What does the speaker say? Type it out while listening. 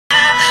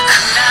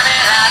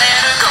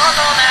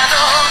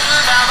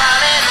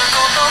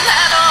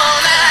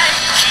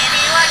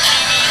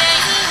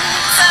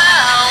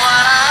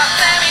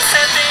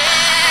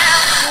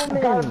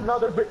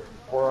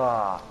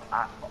Bruh,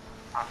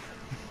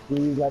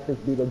 please let this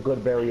be the good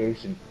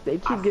variation. They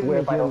keep giving me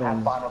if I don't have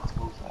humans. final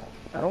exclusive.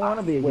 I don't want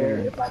to be a Swear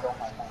human. if I don't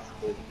have final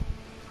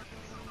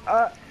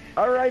exclusive.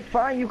 Alright,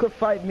 fine, you could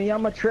fight me.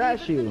 I'ma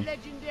trash Even you. the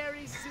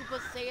legendary Super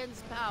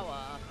Saiyan's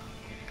power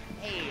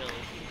pales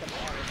in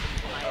comparison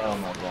to my Oh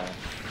own. my god.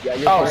 Yeah,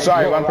 you're Oh, fighting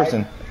sorry, Soul, one right?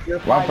 person. You're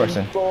One fighting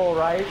person. Soul,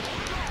 right?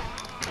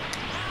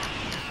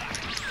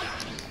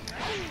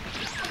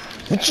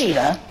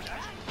 Vegeta.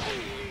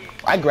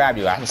 I grabbed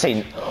you. I have to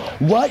say,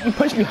 what? You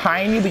pushed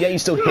behind you, but yet you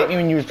still hit me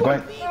when you were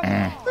going.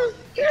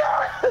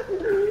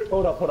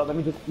 Hold up. Let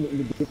me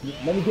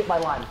get my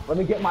line. Let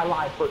me get my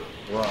line first.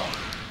 Bro,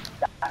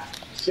 that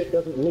shit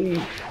doesn't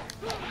leave.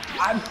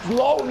 I'm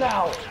slow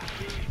now.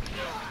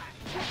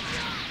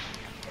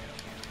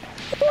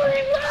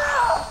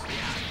 Freeza!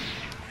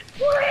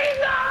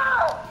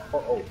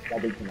 Oh,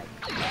 that did too much.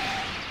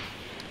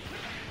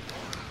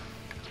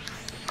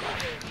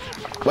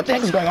 What the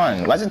heck is going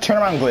on? Why is it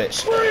turnaround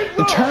glitch?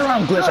 The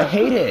turnaround glitch, I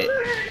hate it.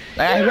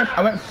 Like,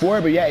 I went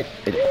forward, but yeah,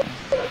 This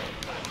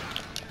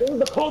is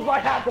the close I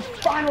have, the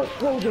final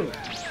explosion.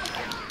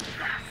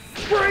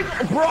 Freeze,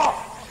 bro!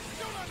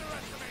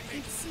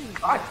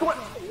 I swear.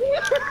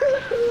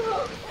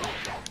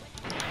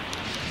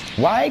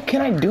 why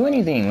can't I do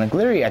anything? Like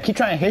literally, I keep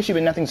trying to hit you,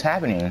 but nothing's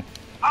happening.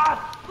 I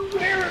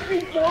swear it me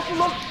fall from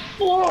the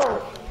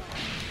floor.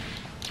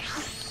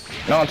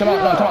 No, I'm talking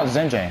about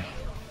Zenjay.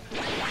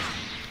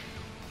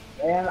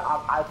 And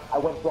I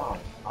went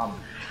blind.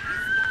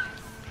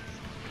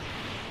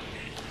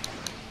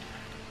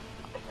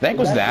 The heck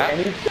was that?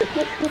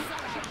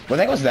 What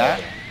the heck was that?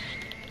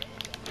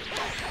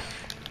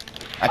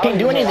 I can't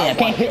do anything. I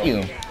can't hit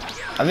you.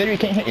 I literally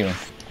can't hit you.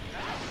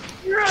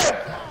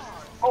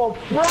 Oh,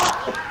 bro!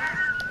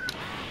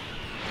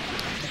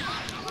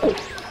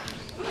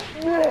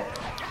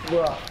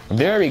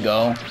 There we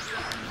go.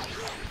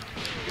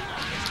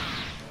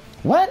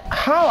 What?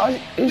 How?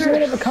 It was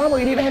made of a combo.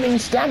 You didn't even have any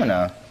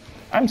stamina.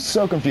 I'm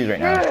so confused right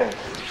now.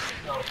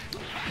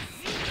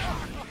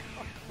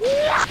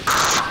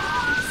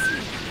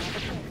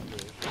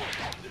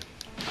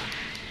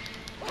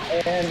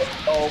 And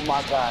oh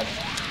my god.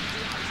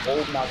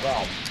 Oh my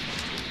god.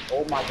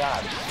 Oh my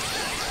god.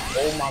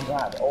 Oh my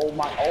god. Oh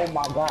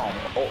my god.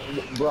 Oh,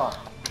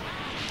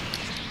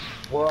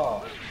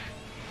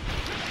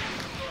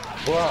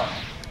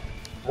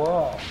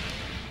 bruh.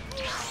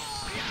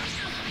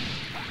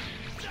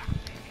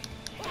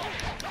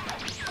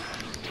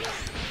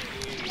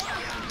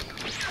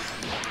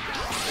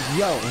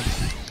 Yo,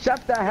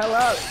 shut the hell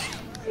up.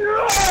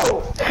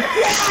 No!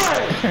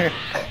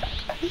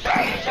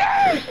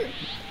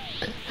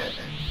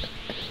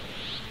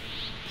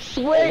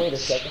 Switch. Wait a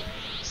second.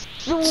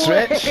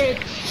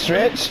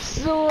 Switch.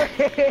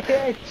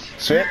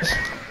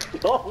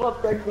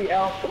 Almost take the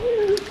L.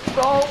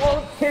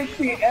 Almost take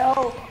the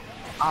L.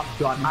 I'm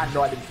done. I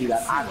know I didn't see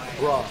that.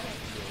 Bruh.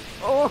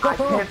 I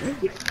can't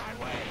see it.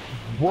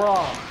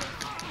 Bruh.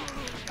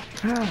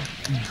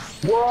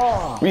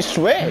 We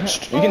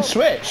switched. You can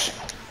switch.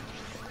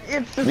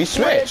 It's a We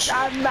switch. switched.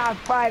 I'm not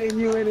fighting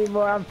you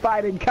anymore. I'm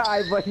fighting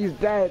Kai, but he's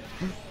dead.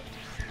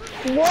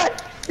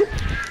 What?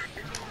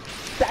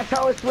 That's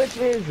how a switch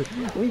is.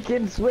 We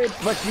can switch,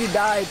 but you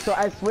died, so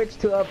I switched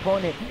to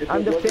opponent.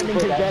 I'm defending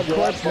his dead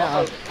corpse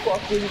now.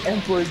 Fucking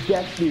Emperor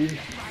Deathbeam.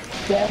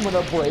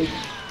 Stamina break.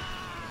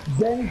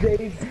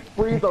 Zenjay's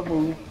Frieza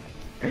move.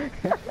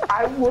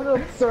 I would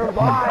have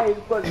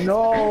survived, but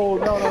no.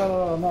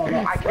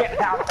 I can't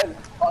have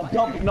a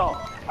dump. No,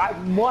 I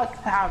must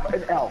have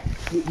an L.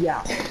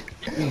 Yeah.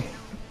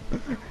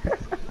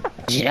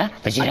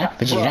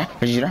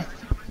 Vegeta.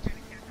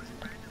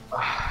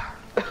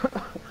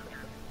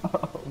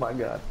 Oh my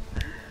god.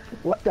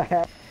 What the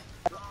heck?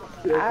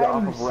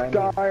 I'm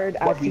scarred.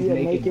 I see a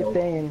naked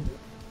thing.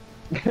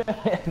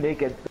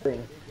 Naked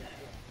thing.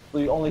 So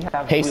you only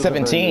have. Hey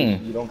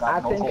 17. You don't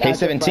got no Hey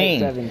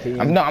 17.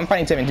 I'm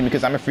fighting 17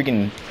 because I'm a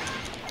freaking.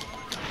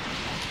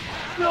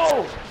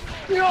 No!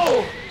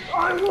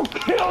 I will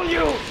kill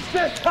you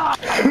this time!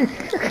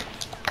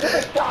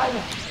 This time!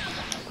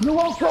 You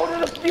won't go to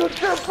the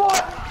future,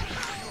 but...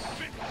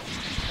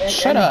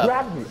 Shut up.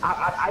 Grab me.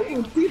 I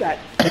didn't see that.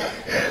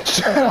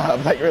 Shut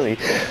up. Like really.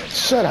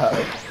 Shut up.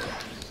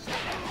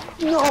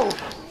 No!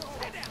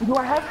 Do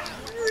I have...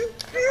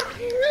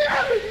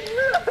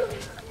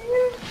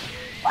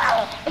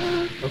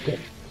 Okay.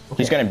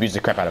 He's gonna abuse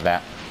the crap out of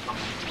that.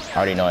 I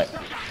already know it.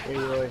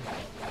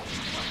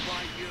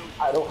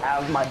 I don't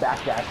have my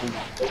backdashing.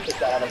 They took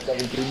that out of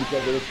 17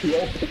 because it was too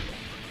open.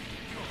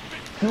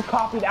 You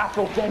copied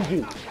Afro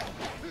Senju.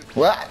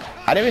 What?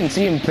 I didn't even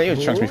see him play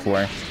with Trunks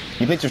before.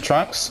 He plays with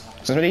Trunks?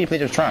 Since when did he play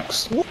with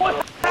Trunks?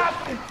 What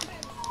happened?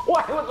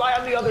 Why was I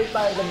on the other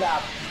side of the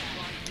map?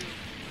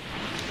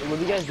 What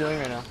are you guys doing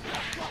right now?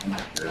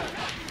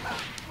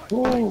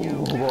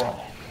 Ooh.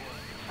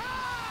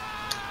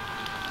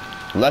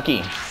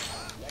 Lucky.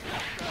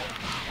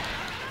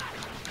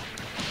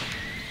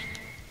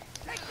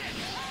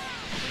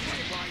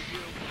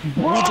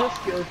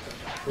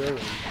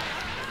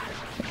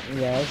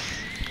 Yes.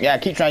 Yeah,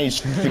 keep trying to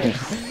use freaking...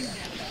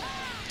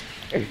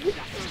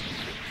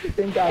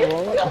 Think I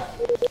won't?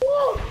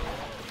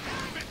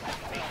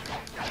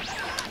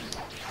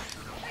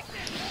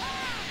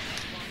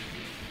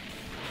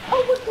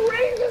 I was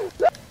raising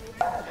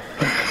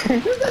that!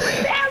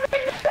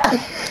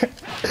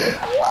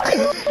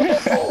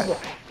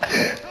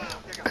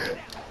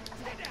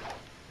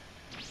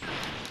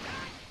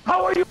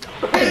 How are you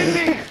kidding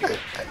me?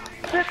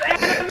 This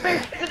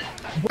animation!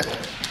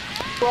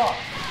 Bro.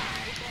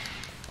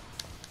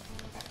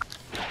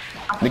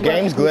 The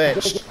game's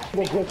glitched.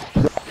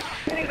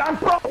 I'm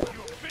pro!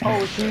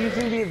 Oh, is she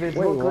using the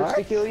invisible Wait, glitch what?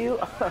 to kill you?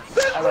 I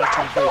like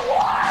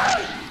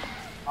that.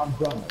 I'm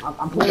done.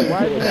 I'm playing.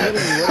 Why is he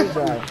hitting? What is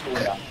that?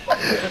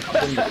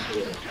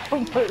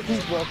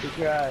 Somebody's about to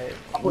cry.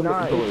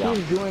 Nah, it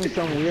keeps doing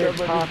some weird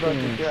Somebody's about to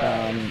popping cry.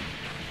 sound.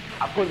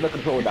 I'm putting the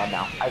controller down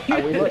now. I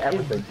wasted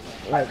everything.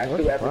 Like, I what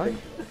threw the everything.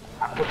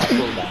 I put the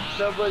controller down.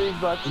 Somebody's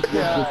about to It's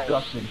cry.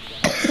 disgusting.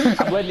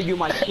 I'm letting you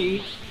my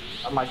key.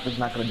 I'm like, this is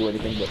not gonna do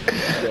anything, but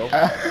still.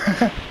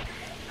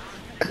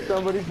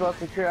 Somebody's about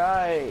to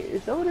cry.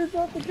 Somebody's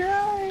about to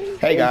cry.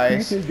 Hey It guys.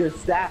 increases your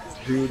stats,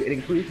 dude. It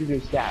increases your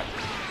stats.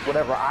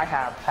 Whatever I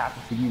have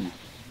passes to you.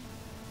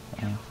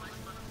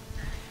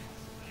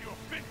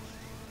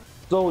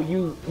 So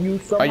you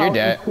somehow you're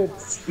dead.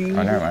 equipped speed.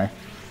 Oh, never mind.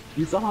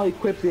 You somehow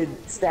equipped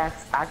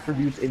stats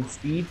attributes in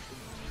speed.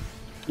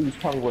 Please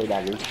tell me where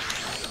that is.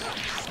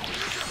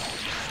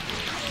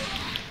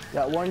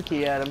 Got one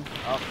key, Adam.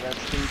 Oh, that's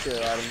two too,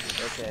 Adam.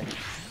 Okay.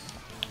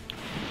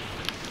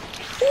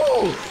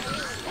 Woo!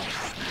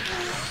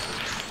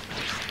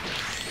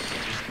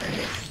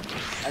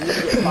 I need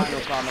to get final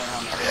comment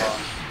on my car.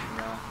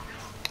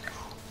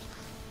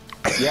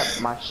 You know? Yep,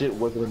 my shit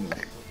was in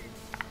there.